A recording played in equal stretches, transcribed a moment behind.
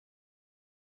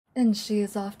And she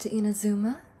is off to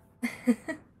Inazuma?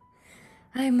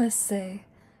 I must say,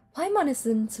 Paimon is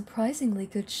in surprisingly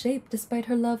good shape despite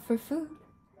her love for food.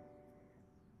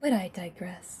 But I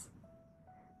digress.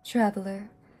 Traveler,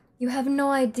 you have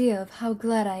no idea of how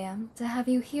glad I am to have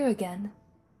you here again.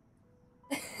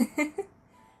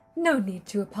 No need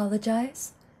to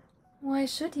apologize. Why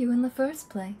should you in the first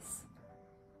place?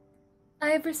 I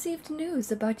have received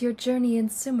news about your journey in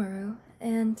Sumeru,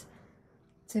 and,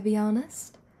 to be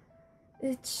honest,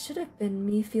 it should have been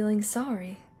me feeling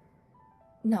sorry,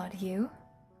 not you.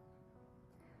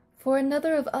 For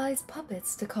another of Ai's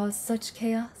puppets to cause such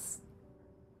chaos.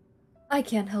 I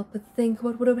can't help but think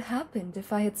what would have happened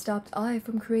if I had stopped Ai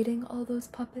from creating all those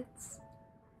puppets.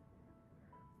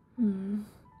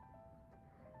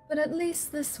 But at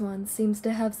least this one seems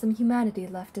to have some humanity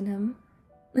left in him.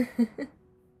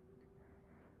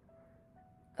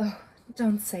 Oh,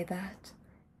 don't say that.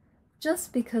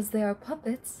 Just because they are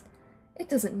puppets, it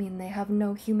doesn't mean they have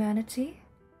no humanity.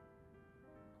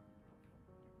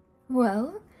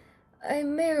 Well, I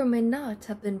may or may not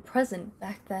have been present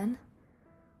back then,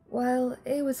 while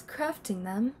A was crafting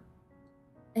them,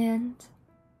 and,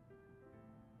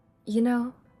 you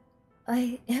know,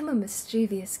 I am a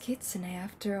mischievous kitsune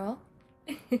after all.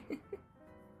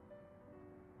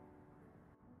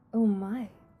 Oh my,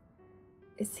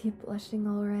 is he blushing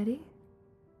already?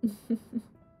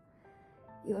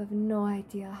 You have no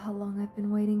idea how long I've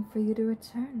been waiting for you to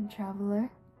return,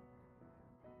 traveler.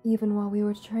 Even while we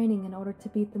were training in order to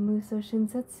beat the Muso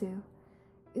Shinsetsu,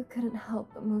 you couldn't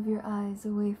help but move your eyes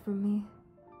away from me.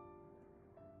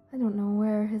 I don't know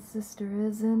where his sister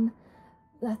is, and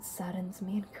that saddens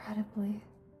me incredibly.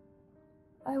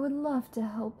 I would love to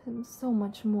help him so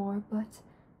much more, but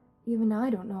even I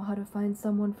don't know how to find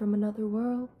someone from another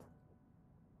world.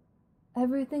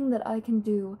 Everything that I can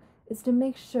do is to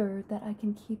make sure that I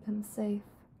can keep him safe.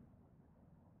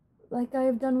 Like I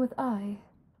have done with Ai,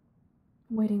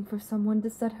 waiting for someone to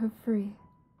set her free.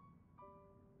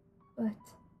 But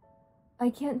I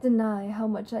can't deny how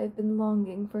much I have been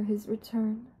longing for his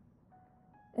return,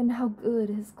 and how good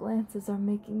his glances are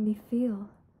making me feel.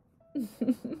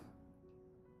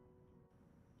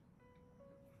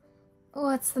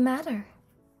 What's the matter?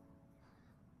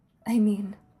 I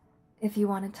mean, if you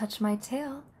want to touch my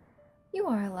tail, you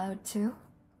are allowed to.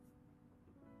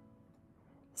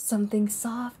 Something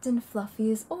soft and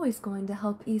fluffy is always going to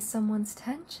help ease someone's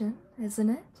tension, isn't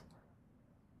it?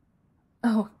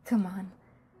 Oh, come on.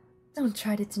 Don't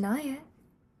try to deny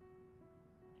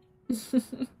it.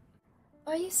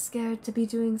 Are you scared to be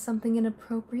doing something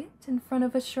inappropriate in front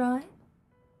of a shrine?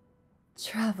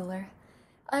 Traveler,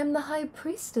 I'm the high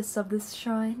priestess of this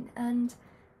shrine, and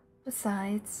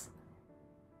besides,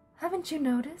 haven't you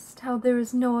noticed how there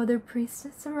is no other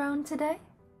priestess around today?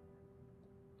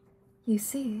 You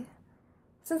see,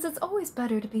 since it's always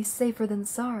better to be safer than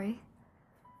sorry,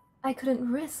 I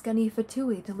couldn't risk any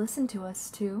Fatui to listen to us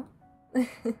too.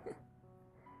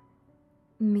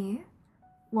 Me,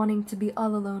 wanting to be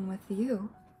all alone with you.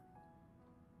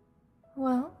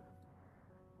 Well,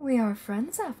 we are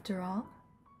friends after all.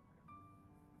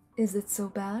 Is it so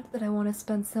bad that I want to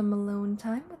spend some alone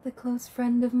time with a close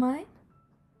friend of mine?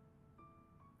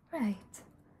 Right.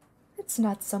 It's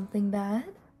not something bad.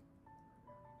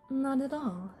 Not at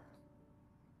all.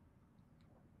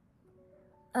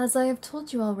 As I have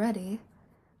told you already,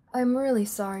 I'm really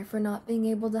sorry for not being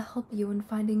able to help you in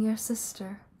finding your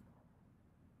sister.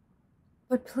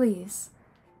 But please,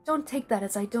 don't take that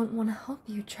as I don't want to help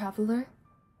you, traveler.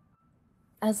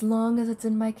 As long as it's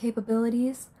in my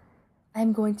capabilities,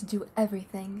 I'm going to do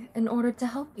everything in order to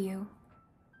help you.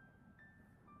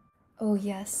 Oh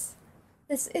yes,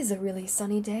 this is a really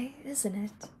sunny day, isn't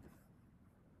it?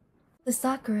 The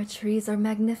sakura trees are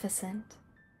magnificent.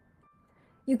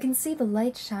 You can see the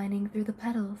light shining through the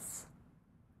petals.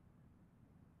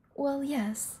 Well,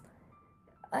 yes,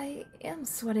 I am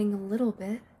sweating a little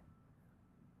bit.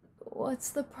 What's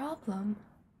the problem?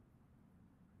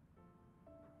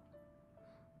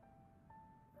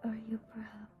 Are you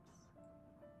perhaps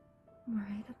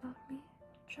worried about me,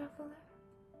 traveler?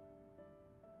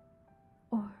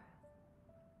 Or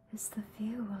is the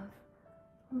view of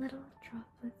little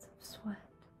droplets of sweat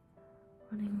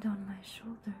running down my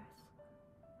shoulders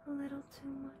a little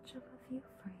too much of a view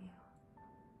for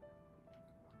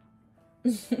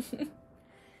you?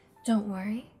 Don't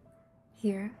worry.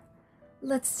 Here,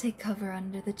 let's take cover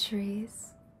under the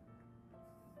trees.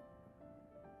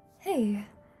 Hey,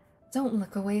 don't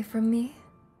look away from me.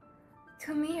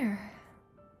 Come here.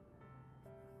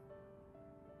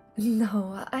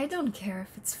 No, I don't care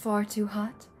if it's far too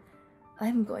hot.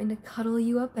 I'm going to cuddle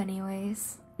you up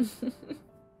anyways.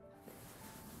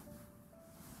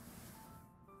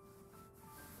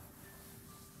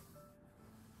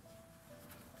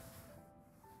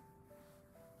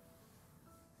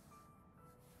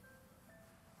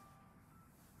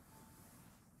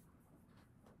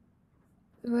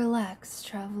 Relax,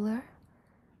 traveler.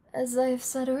 As I've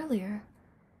said earlier,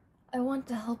 I want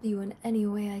to help you in any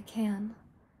way I can.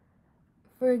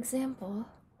 For example,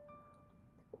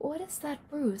 what is that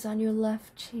bruise on your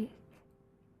left cheek?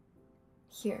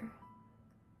 Here,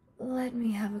 let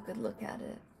me have a good look at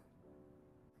it.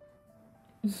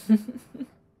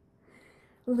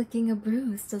 Licking a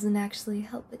bruise doesn't actually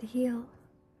help it heal.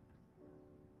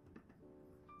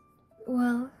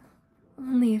 Well,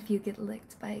 only if you get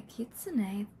licked by a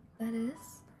kitsune, that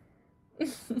is.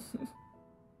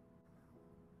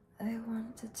 I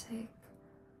want to take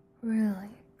really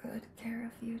good care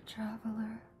of you,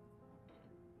 traveler.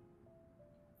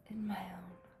 In my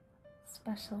own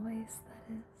special ways, that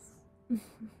is.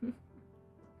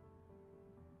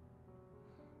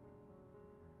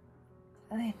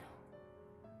 I know.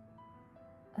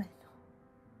 I know.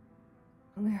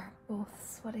 We are both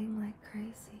sweating like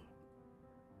crazy.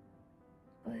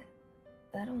 But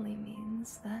that only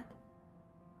means that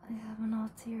I have an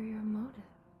ulterior motive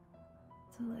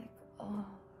to like all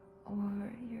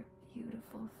over your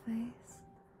beautiful face.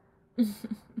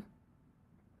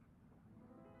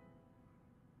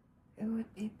 It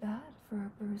would be bad for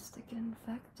a bruise to get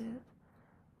infected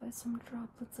by some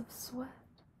droplets of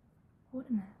sweat,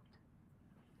 wouldn't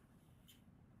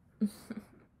it?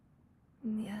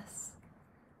 Yes,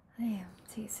 I am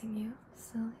teasing you,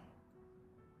 silly.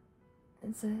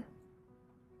 Is it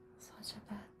such a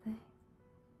bad thing?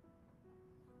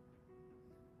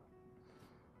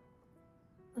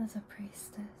 As a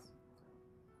priestess,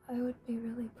 I would be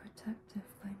really protective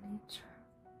by nature,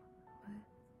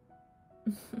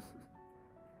 but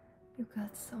you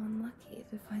got so unlucky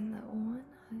to find that one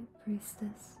high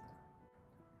priestess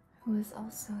who is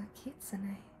also a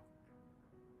kitsune.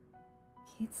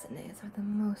 Kitsunes are the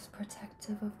most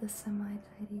protective of the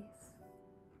semi-deities.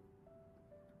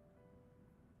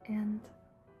 And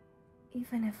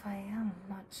even if I am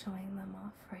not showing them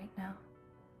off right now,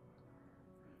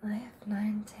 I have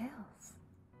 9 tails.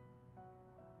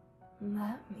 And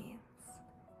that means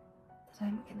that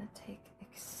I'm gonna take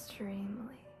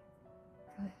extremely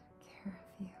good care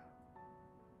of you.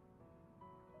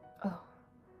 Oh,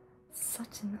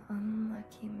 such an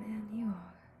unlucky man you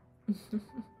are.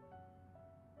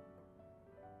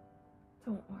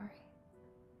 Don't worry.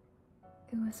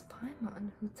 It was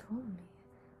Paimon who told me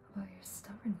about your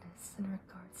stubbornness in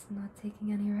regards to not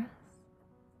taking any rest.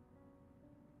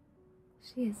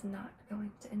 She is not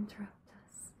going to interrupt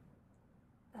us.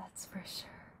 That's for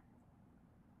sure.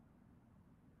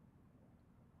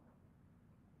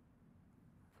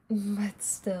 But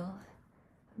still,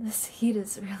 this heat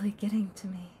is really getting to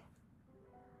me.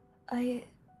 I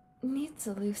need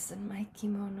to loosen my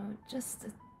kimono just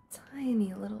a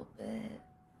tiny little bit.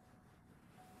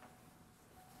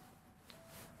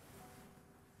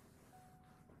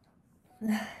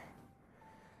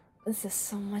 This is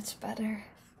so much better.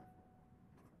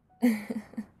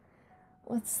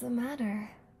 What's the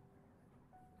matter?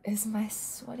 Is my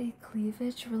sweaty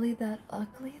cleavage really that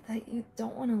ugly that you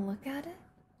don't want to look at it?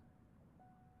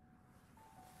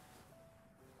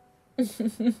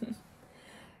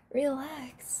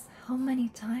 Relax. How many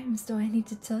times do I need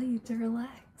to tell you to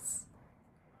relax?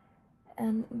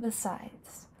 And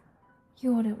besides,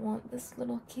 you wouldn't want this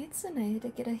little kitsune to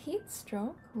get a heat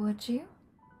stroke, would you?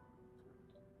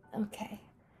 Okay,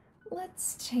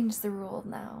 let's change the rule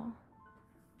now.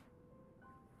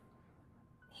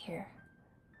 Here,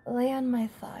 lay on my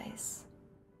thighs.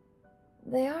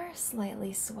 They are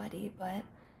slightly sweaty, but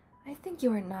I think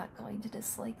you are not going to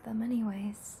dislike them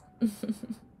anyways.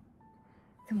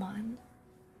 Come on,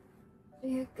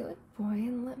 be a good boy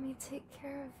and let me take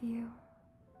care of you.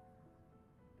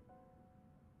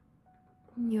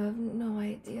 You have no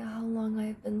idea how long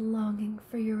I've been longing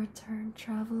for your return,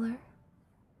 traveler.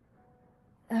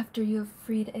 After you have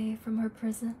freed A from her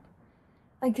prison,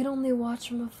 I could only watch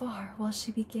from afar while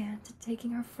she began to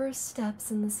taking her first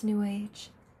steps in this new age.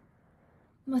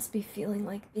 Must be feeling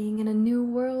like being in a new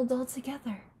world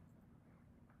altogether.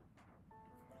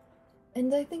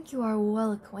 And I think you are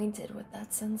well acquainted with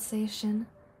that sensation,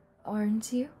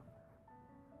 aren't you?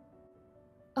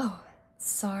 Oh,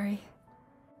 sorry.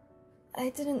 I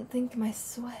didn't think my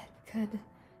sweat could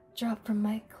drop from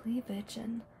my cleavage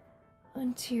and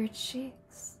onto your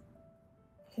cheeks.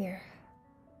 Here,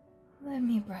 let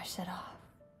me brush it off.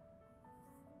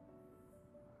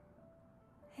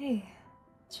 Hey,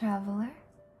 traveler.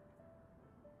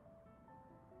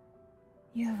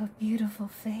 You have a beautiful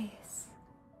face.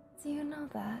 Do you know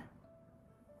that?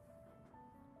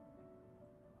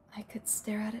 I could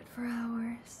stare at it for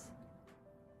hours.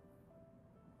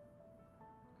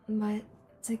 But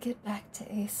to get back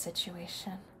to A's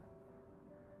situation,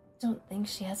 Don't think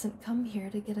she hasn't come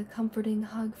here to get a comforting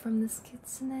hug from this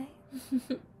kitsune.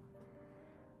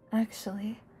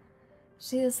 Actually,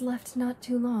 she has left not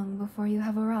too long before you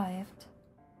have arrived.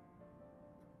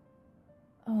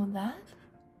 Oh, that?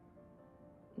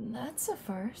 That's a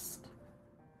first.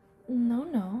 No,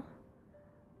 no.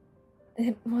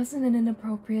 It wasn't an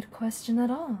inappropriate question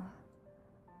at all.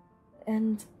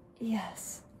 And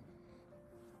yes,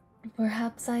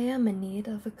 perhaps I am in need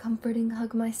of a comforting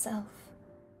hug myself.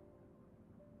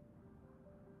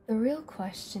 The real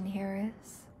question here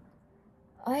is,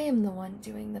 I am the one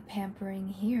doing the pampering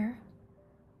here.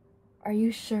 Are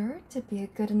you sure to be a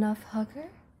good enough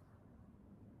hugger?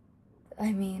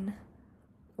 I mean,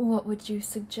 what would you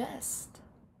suggest?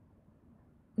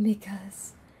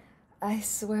 Because I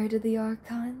swear to the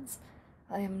Archons,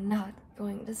 I am not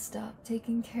going to stop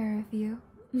taking care of you.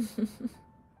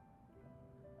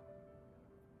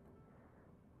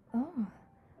 Oh,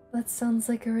 that sounds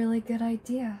like a really good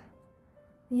idea.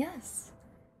 Yes,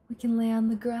 we can lay on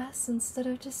the grass instead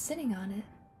of just sitting on it.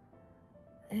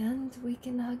 And we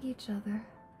can hug each other.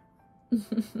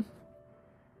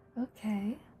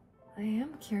 Okay, I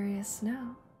am curious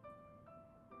now.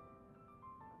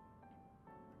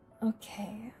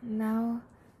 Okay, now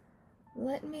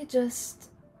let me just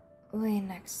lay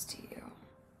next to you.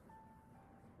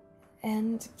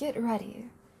 And get ready.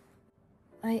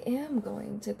 I am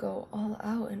going to go all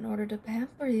out in order to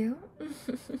pamper you.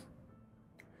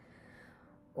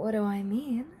 What do I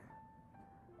mean?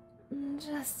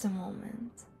 Just a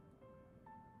moment.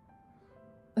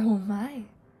 Oh my,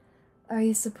 are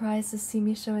you surprised to see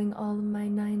me showing all of my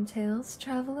 9 tails,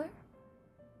 traveler?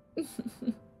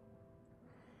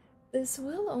 This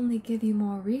will only give you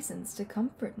more reasons to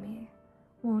comfort me,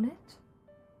 won't it?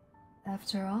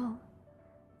 After all,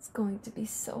 it's going to be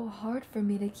so hard for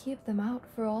me to keep them out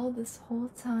for all this whole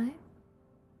time.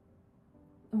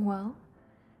 Well,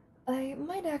 I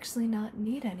might actually not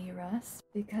need any rest,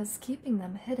 because keeping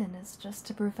them hidden is just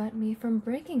to prevent me from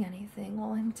breaking anything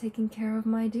while I'm taking care of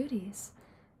my duties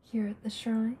here at the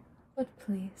shrine. But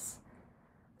please,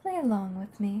 play along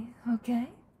with me, okay?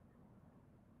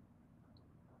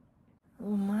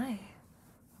 Oh my,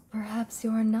 perhaps you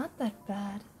are not that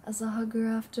bad as a hugger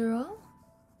after all?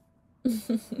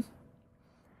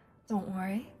 Don't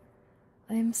worry,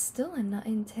 I am still a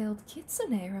 9-tailed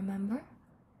kitsune, remember?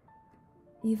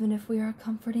 Even if we are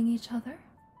comforting each other,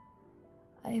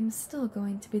 I am still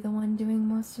going to be the one doing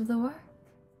most of the work.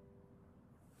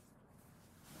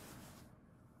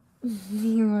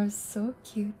 You are so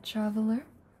cute, traveler.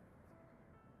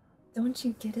 Don't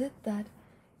you get it that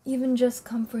even just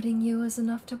comforting you is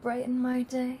enough to brighten my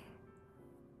day?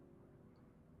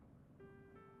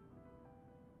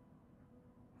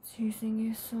 Teasing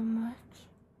you so much.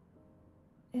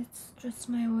 It's just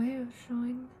my way of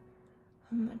showing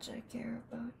how much I care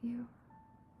about you.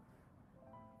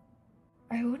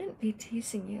 I wouldn't be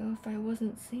teasing you if I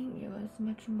wasn't seeing you as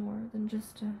much more than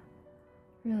just a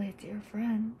really dear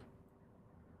friend.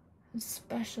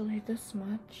 Especially this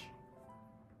much.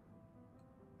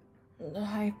 The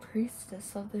high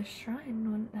priestess of this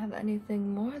shrine wouldn't have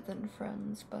anything more than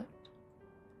friends, but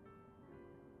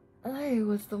I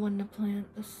was the one to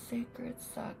plant the sacred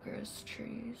Sakura's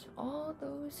trees all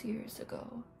those years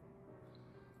ago.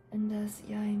 And as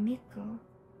Yae Miko,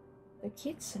 the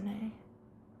kitsune,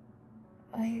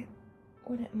 I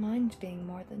wouldn't mind being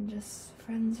more than just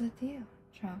friends with you,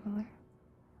 traveler.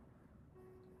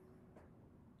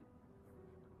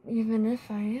 Even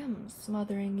if I am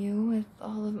smothering you with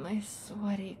all of my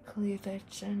sweaty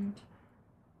cleavage and,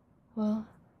 well,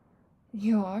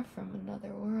 you are from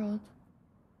another world,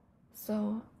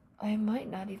 so I might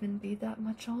not even be that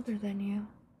much older than you.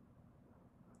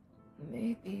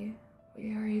 Maybe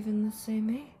we are even the same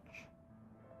age.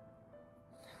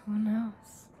 Who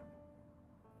knows?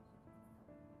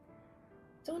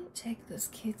 Don't take this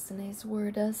kitsune's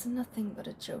word as nothing but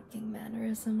a joking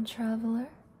mannerism, traveler.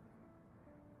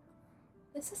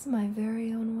 This is my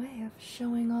very own way of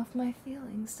showing off my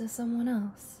feelings to someone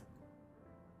else.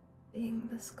 Being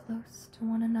this close to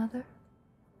one another.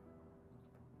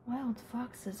 Wild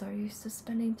foxes are used to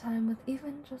spending time with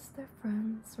even just their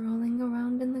friends rolling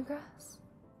around in the grass.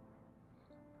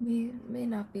 We may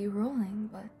not be rolling,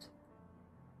 but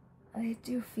I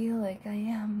do feel like I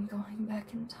am going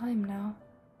back in time now.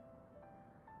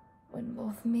 When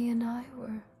both me and I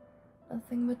were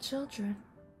nothing but children.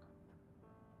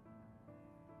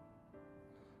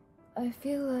 I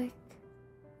feel like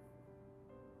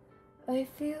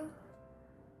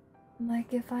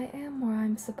if I am where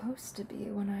I'm supposed to be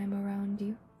when I'm around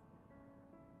you,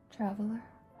 traveler,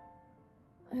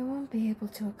 I won't be able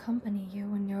to accompany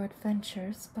you in your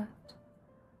adventures, but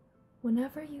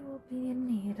Whenever you will be in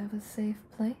need of a safe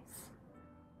place,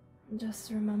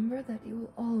 just remember that you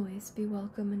will always be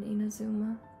welcome in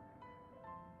Inazuma,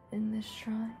 in this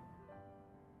shrine,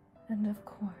 and of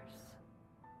course,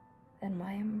 in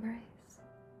my embrace.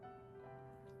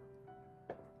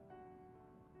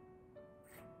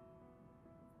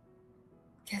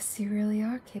 Guess you really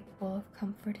are capable of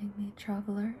comforting me,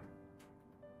 traveler.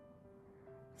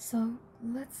 So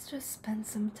let's just spend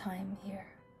some time here,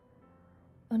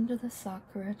 under the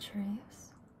sakura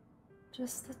trees,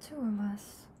 just the two of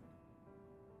us.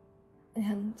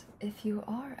 And if you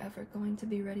are ever going to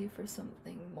be ready for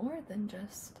something more than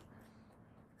just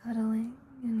cuddling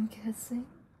and kissing,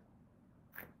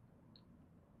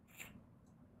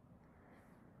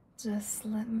 just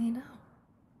let me know.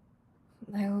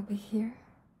 I will be here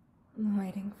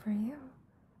waiting for you.